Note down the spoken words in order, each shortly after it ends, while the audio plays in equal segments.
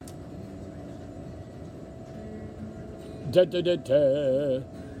Da, da, da, da.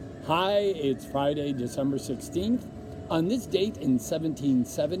 Hi, it's Friday, December 16th. On this date in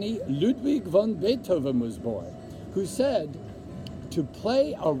 1770, Ludwig von Beethoven was born, who said, "To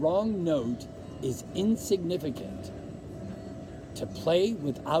play a wrong note is insignificant. To play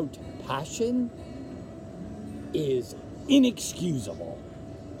without passion is inexcusable."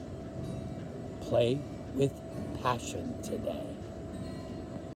 Play with passion today.